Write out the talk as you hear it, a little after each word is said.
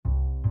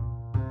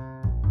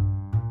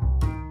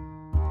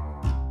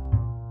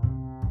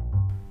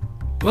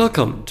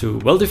Welcome to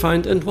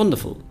Well-Defined and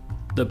Wonderful,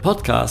 the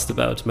podcast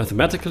about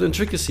mathematical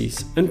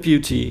intricacies and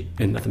beauty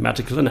in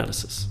mathematical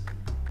analysis.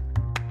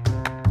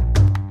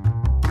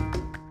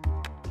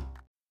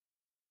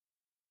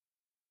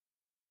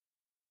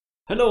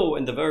 Hello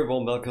and a very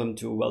warm welcome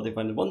to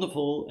Well-Defined and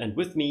Wonderful, and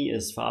with me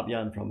is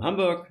Fabian from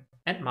Hamburg.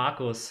 And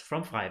Markus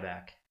from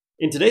Freiberg.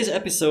 In today's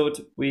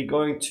episode, we're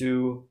going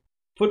to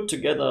put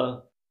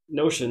together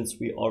notions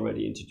we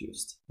already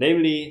introduced.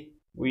 Namely,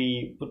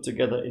 we put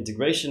together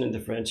integration and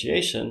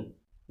differentiation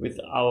with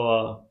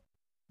our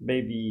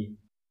maybe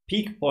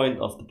peak point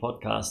of the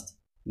podcast,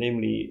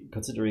 namely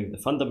considering the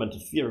fundamental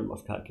theorem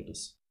of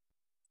calculus.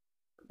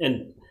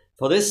 And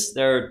for this,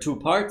 there are two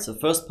parts, the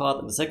first part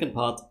and the second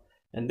part,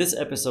 and this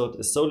episode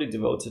is solely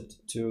devoted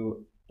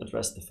to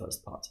address the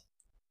first part.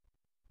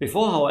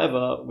 Before,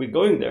 however, we're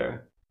going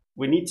there,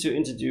 we need to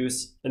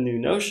introduce a new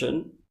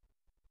notion,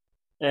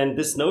 and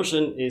this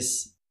notion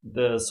is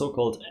the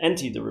so-called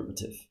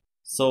antiderivative.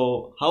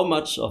 So how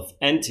much of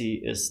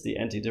anti is the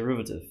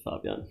antiderivative,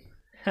 Fabian?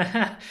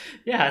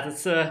 Yeah,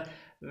 that's a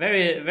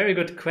very, very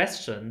good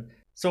question.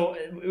 So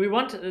we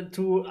want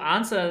to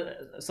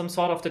answer some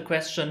sort of the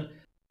question,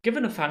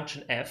 given a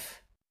function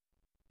f,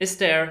 is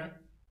there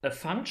a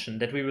function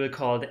that we will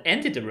call the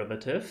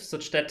antiderivative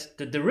such that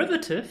the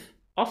derivative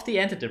of the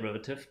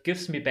antiderivative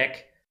gives me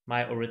back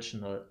my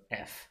original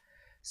f?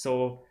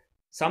 So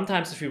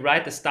sometimes if we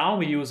write this down,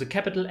 we use a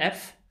capital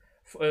F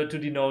to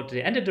denote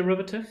the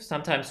antiderivative.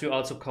 Sometimes we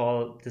also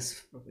call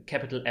this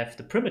capital F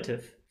the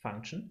primitive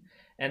function.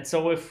 And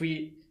so if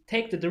we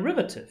take the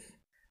derivative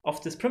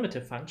of this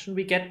primitive function,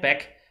 we get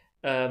back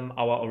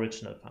our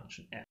original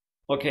function f.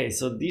 Okay,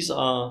 so this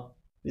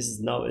is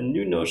now a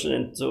new notion,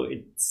 and so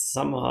it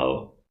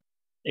somehow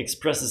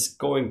expresses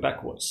going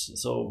backwards.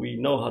 So we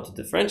know how to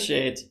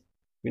differentiate,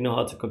 we know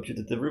how to compute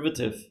the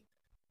derivative,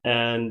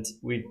 and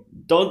we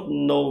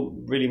don't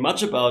know really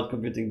much about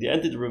computing the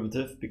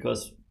antiderivative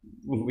because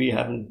we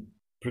haven't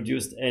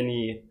produced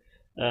any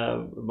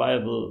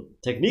viable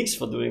techniques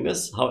for doing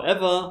this.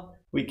 However,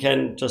 we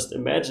can just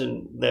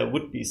imagine there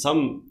would be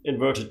some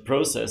inverted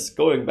process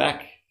going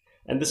back,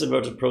 and this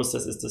inverted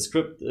process is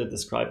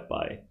described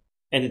by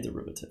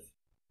antiderivative.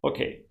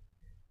 Okay,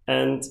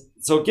 and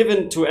so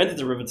given two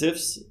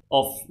antiderivatives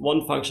of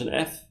one function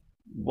f,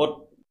 what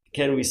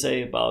can we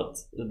say about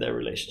their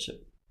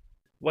relationship?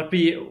 What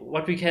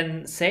we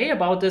can say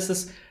about this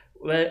is,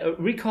 well,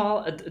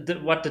 recall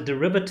what the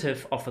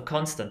derivative of a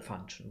constant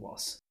function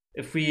was.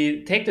 If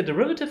we take the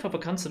derivative of a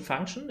constant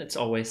function, it's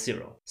always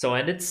zero. So,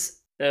 and it's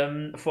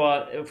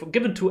for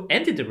given two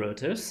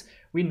antiderivatives,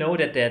 we know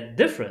that their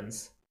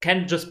difference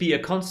can just be a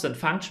constant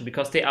function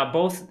because they are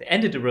both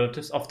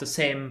antiderivatives of the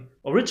same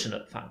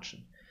original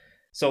function.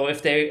 So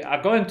if they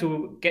are going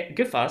to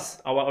give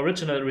us our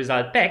original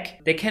result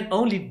back, they can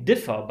only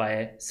differ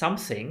by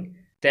something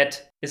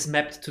that is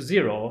mapped to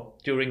zero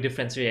during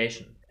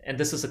differentiation. And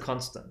this is a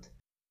constant.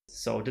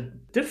 So the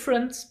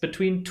difference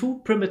between two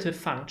primitive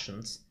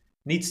functions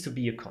needs to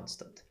be a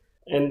constant.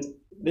 And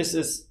this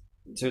is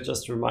to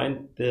just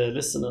remind the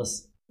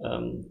listeners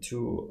of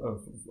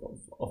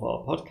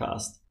our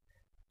podcast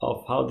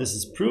of how this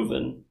is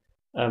proven.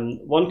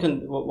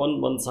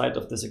 One side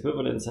of this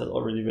equivalence has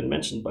already been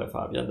mentioned by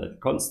Fabian, that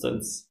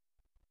constants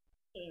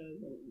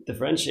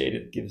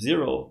differentiated give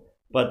zero.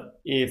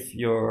 But if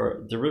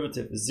your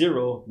derivative is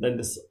zero, then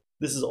this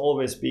is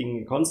always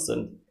being a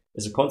constant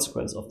is a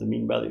consequence of the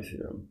mean value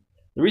theorem.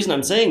 The reason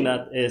I'm saying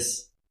that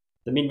is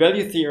the mean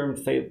value theorem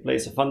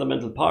plays a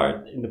fundamental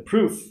part in the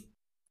proof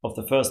of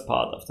the first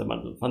part of the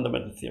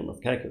fundamental theorem of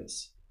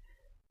calculus.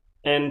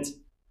 And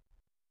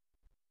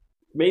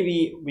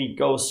maybe we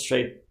go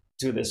straight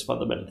to this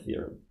fundamental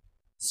theorem.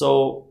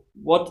 So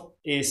what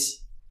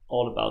is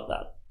all about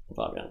that,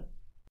 Fabian?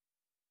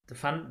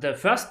 The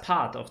first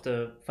part of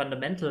the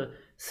fundamental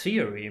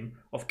theorem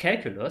of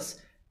calculus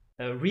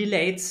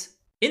relates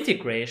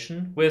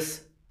integration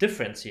with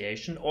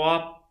differentiation,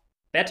 or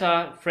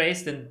better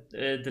phrased in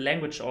the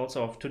language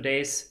also of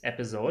today's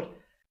episode,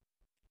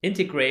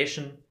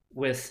 integration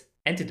with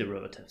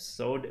antiderivatives.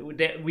 So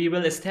we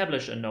will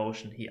establish a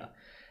notion here.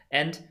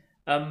 And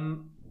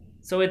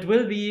so it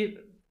will be,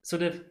 so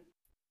the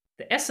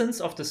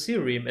essence of the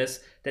theorem is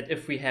that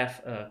if we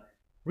have a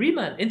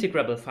Riemann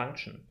integrable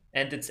function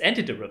and its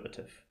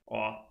antiderivative,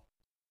 or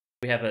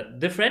we have a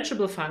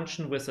differentiable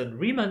function with a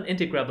Riemann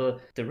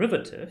integrable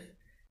derivative,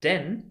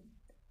 then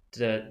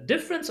the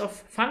difference of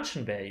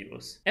function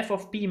values f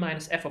of b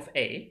minus f of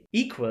a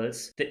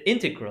equals the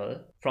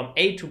integral from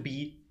a to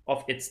b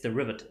of its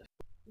derivative.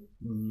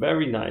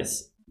 Very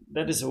nice.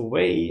 That is a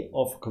way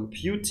of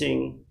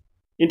computing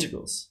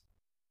integrals.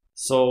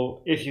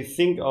 So if you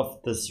think of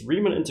this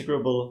Riemann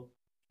integrable,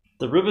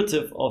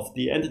 derivative of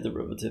the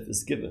antiderivative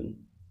is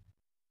given,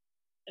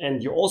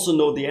 and you also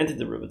know the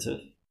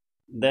antiderivative,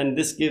 then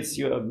this gives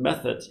you a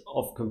method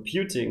of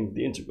computing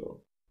the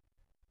integral.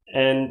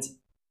 And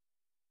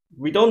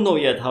we don't know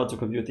yet how to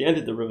compute the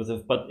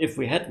antiderivative, but if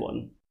we had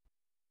one,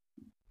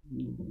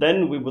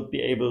 then we would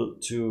be able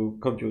to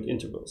compute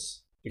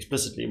integrals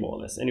explicitly, more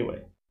or less,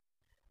 anyway.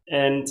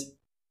 And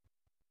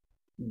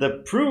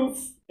the proof,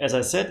 as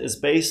I said, is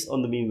based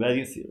on the mean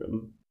value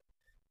theorem.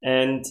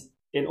 And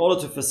in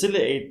order to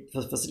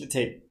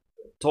facilitate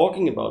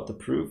talking about the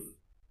proof,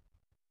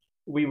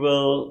 we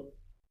will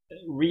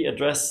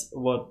readdress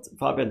what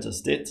Fabian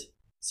just did.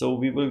 So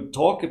we will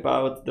talk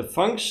about the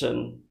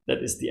function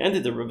that is the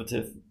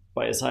antiderivative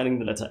by assigning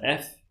the letter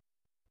f.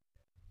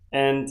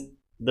 And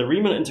the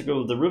Riemann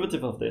integral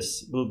derivative of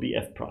this will be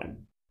f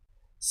prime.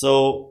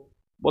 So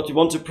what you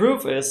want to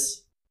prove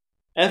is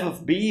f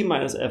of b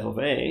minus f of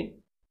a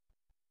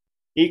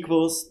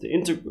equals the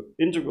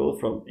integral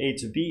from a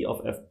to b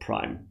of f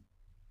prime.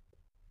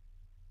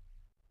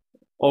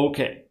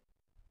 Okay,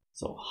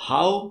 so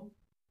how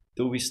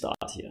do we start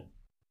here?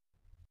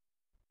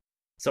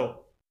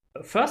 So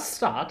first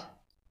start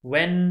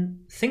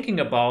when thinking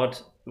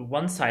about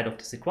one side of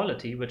this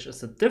equality, which is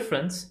the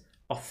difference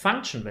of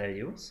function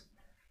values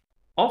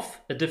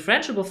of a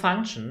differentiable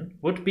function,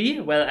 would be,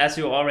 well, as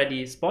you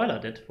already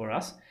spoiled it for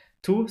us,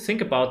 to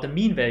think about the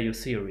mean value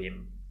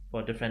theorem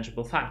for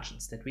differentiable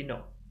functions that we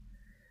know.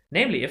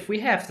 Namely, if we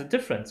have the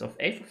difference of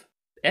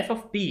f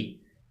of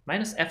b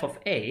minus f of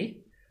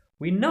a,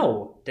 we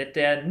know that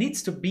there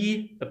needs to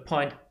be a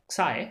point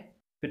xi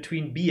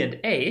between b and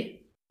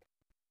a,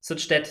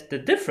 such that the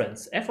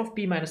difference f of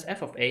b minus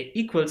f of a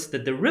equals the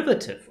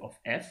derivative of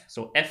f,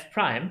 so f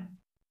prime,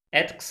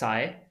 at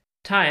xi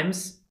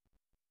times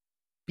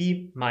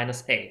b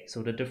minus a,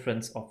 so the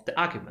difference of the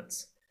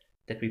arguments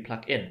that we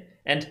plug in.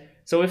 And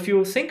so if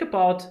you think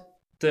about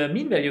the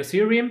mean value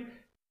theorem,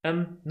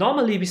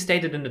 normally we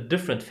state it in a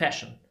different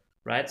fashion,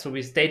 right? So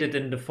we state it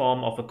in the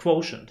form of a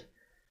quotient.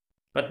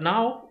 But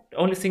now the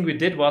only thing we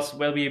did was,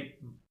 well,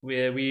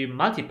 we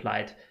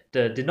multiplied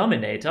the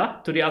denominator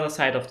to the other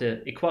side of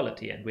the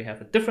equality, and we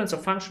have a difference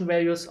of function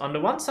values on the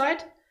one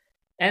side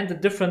and the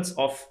difference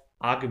of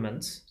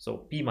arguments,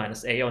 so b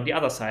minus a, on the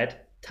other side,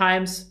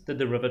 times the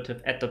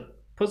derivative at the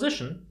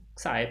position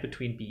xi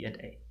between b and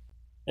a.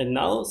 And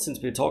now, since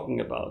we're talking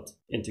about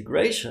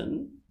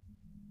integration,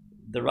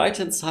 the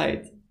right-hand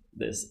side,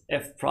 this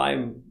f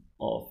prime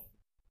of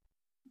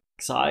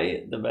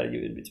xi, the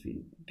value in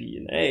between b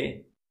and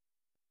a,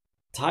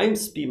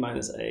 times b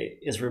minus a,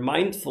 is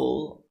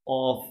remindful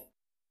of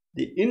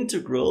the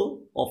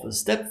integral of a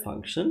step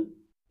function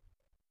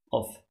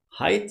of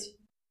height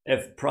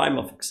f prime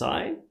of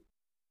xi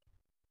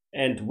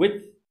and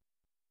width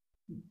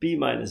b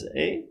minus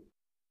a.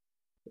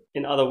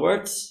 In other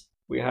words,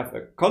 we have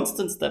a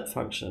constant step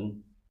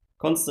function,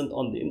 constant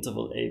on the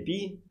interval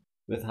ab,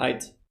 with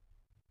height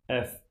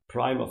f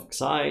prime of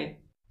xi,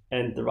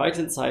 and the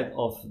right-hand side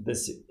of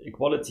this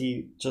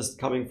equality, just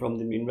coming from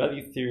the mean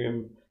value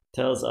theorem,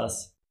 tells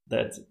us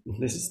that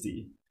this is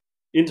the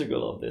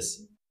integral of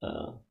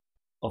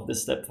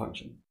this step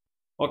function.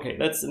 Okay,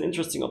 that's an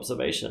interesting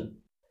observation,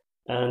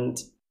 and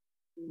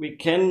we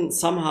can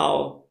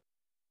somehow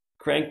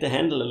crank the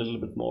handle a little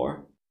bit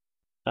more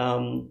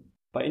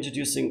by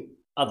introducing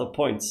other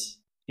points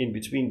in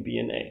between b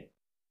and a.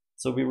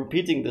 So we're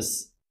repeating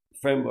this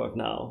framework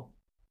now.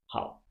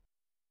 How?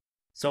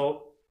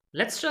 So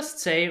let's just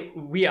say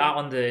we are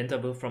on the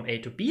interval from a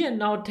to b and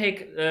now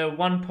take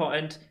one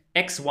point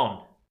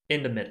x1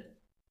 in the middle.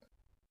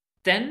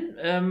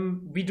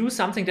 Then we do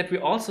something that we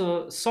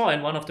also saw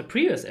in one of the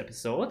previous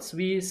episodes.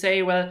 We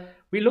say, well,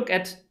 we look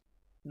at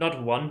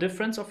not one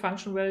difference of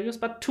function values,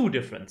 but two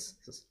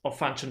differences of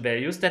function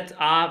values that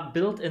are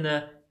built in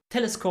a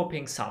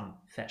telescoping sum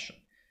fashion.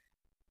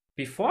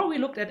 Before we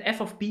looked at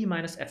f of b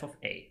minus f of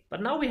a,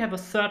 but now we have a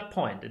third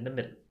point in the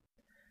middle.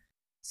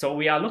 So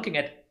we are looking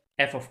at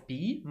f of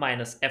b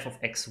minus f of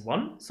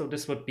x1. So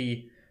this would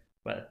be,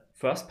 well,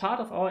 first part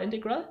of our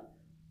integral.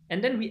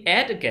 And then we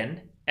add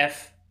again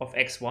f of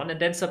x1 and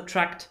then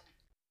subtract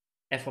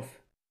f of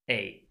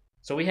a.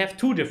 So we have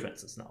two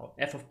differences now,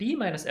 f of b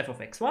minus f of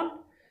x1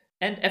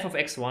 and f of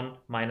x1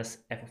 minus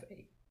f of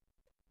a.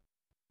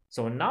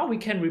 So now we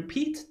can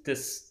repeat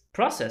this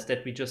process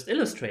that we just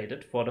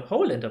illustrated for the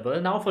whole interval,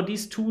 now for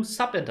these two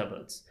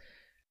subintervals.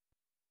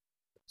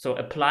 So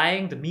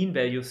applying the mean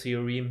value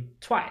theorem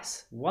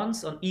twice,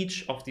 once on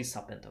each of these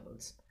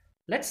subintervals.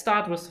 Let's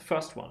start with the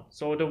first one,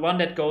 so the one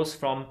that goes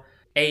from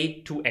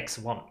a to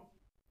x1,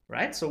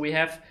 right? So we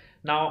have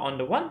now on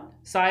the one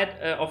side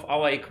of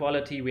our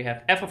equality, we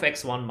have f of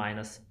x1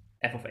 minus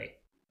f of a.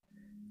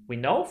 We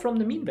know from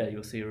the mean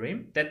value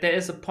theorem that there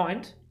is a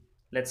point,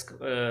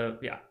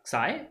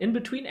 xi, in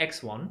between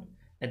x1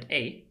 and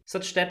a,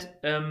 such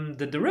that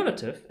the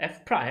derivative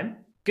f prime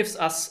gives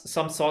us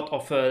some sort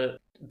of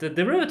the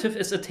derivative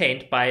is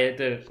attained by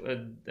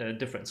the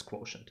difference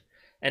quotient.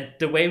 And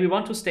the way we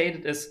want to state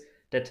it is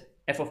that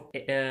f of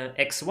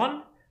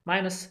x1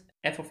 minus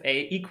f of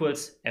a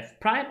equals f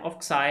prime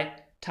of xi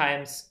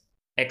times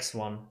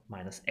x1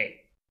 minus a.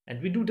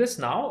 And we do this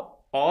now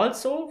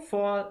also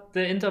for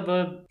the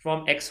interval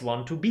from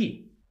x1 to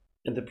b.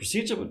 And the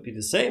procedure would be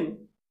the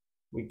same.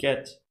 We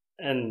get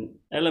an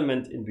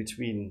element in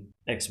between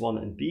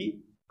x1 and b,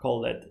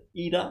 call that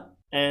eta,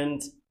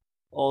 and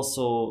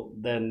also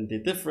then the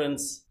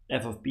difference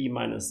f of b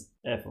minus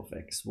f of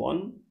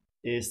x1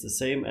 is the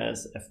same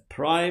as f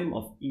prime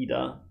of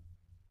eta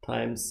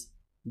times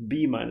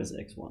b minus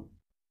x1.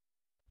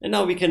 And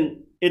now we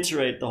can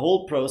iterate the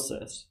whole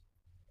process.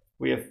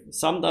 We have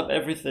summed up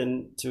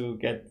everything to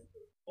get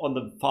on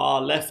the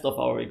far left of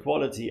our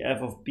equality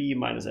f of b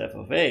minus f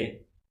of a.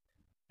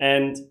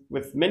 And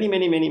with many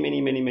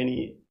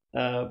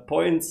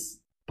points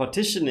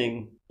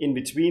partitioning in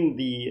between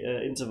the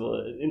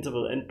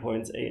interval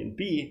endpoints a and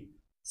b,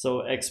 so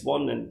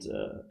x1 and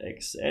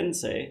xn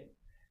say,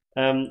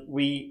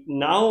 we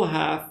now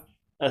have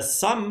a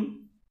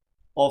sum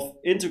of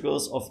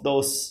integrals of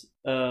those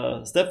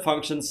step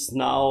functions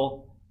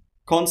now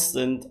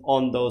constant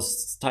on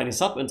those tiny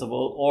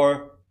subinterval,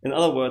 or in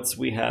other words,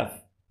 we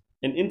have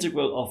an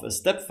integral of a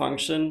step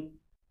function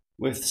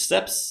with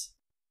steps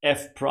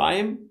f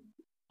prime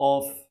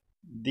of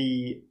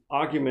the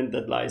argument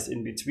that lies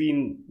in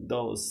between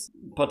those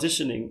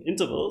partitioning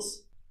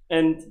intervals.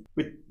 And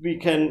we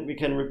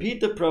can repeat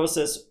the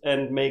process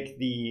and make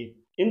the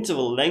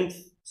interval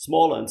length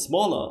smaller and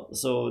smaller,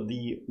 so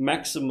the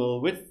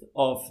maximal width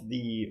of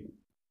the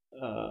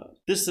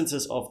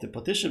distances of the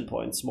partition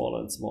points smaller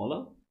and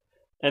smaller.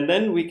 And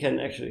then we can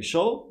actually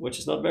show, which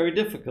is not very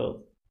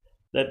difficult,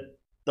 that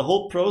the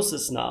whole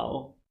process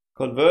now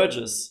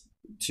converges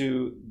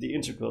to the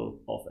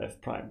integral of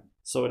f prime.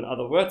 So in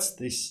other words,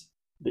 the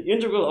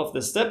integral of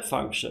the step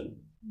function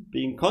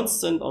being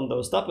constant on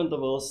those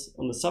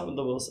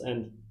subintervals,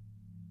 and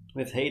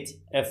with height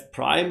f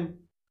prime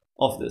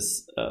of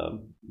this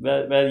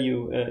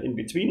value in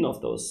between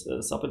of those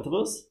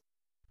subintervals,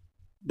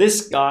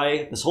 this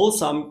whole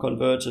sum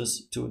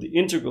converges to the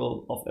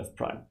integral of f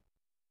prime.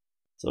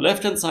 So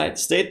left hand side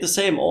stayed the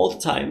same all the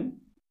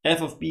time,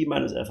 f of b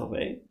minus f of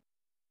a,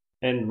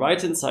 and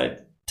right hand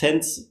side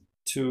tends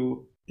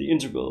to the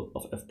integral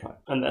of f prime.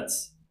 And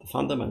that's the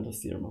fundamental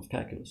theorem of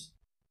calculus.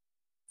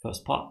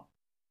 First part.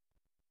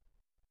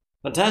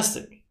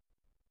 Fantastic.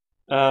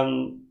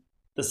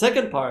 The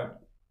second part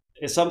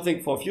is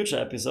something for future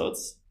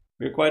episodes.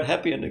 We're quite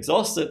happy and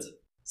exhausted.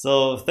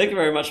 So thank you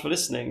very much for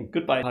listening.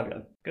 Goodbye,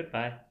 Hagen.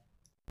 Goodbye.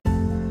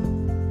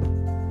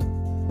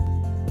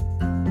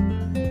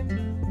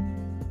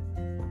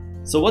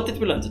 So what did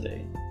we learn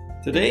today?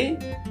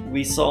 Today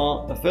we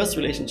saw a first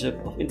relationship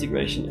of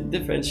integration and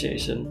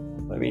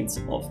differentiation by means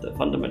of the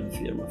fundamental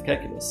theorem of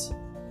calculus.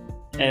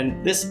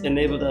 And this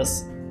enabled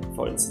us,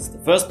 for instance,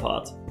 the first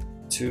part,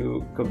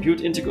 to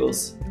compute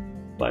integrals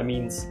by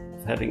means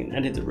of having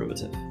an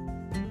antiderivative.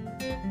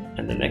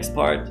 And the next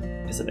part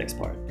is the next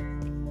part.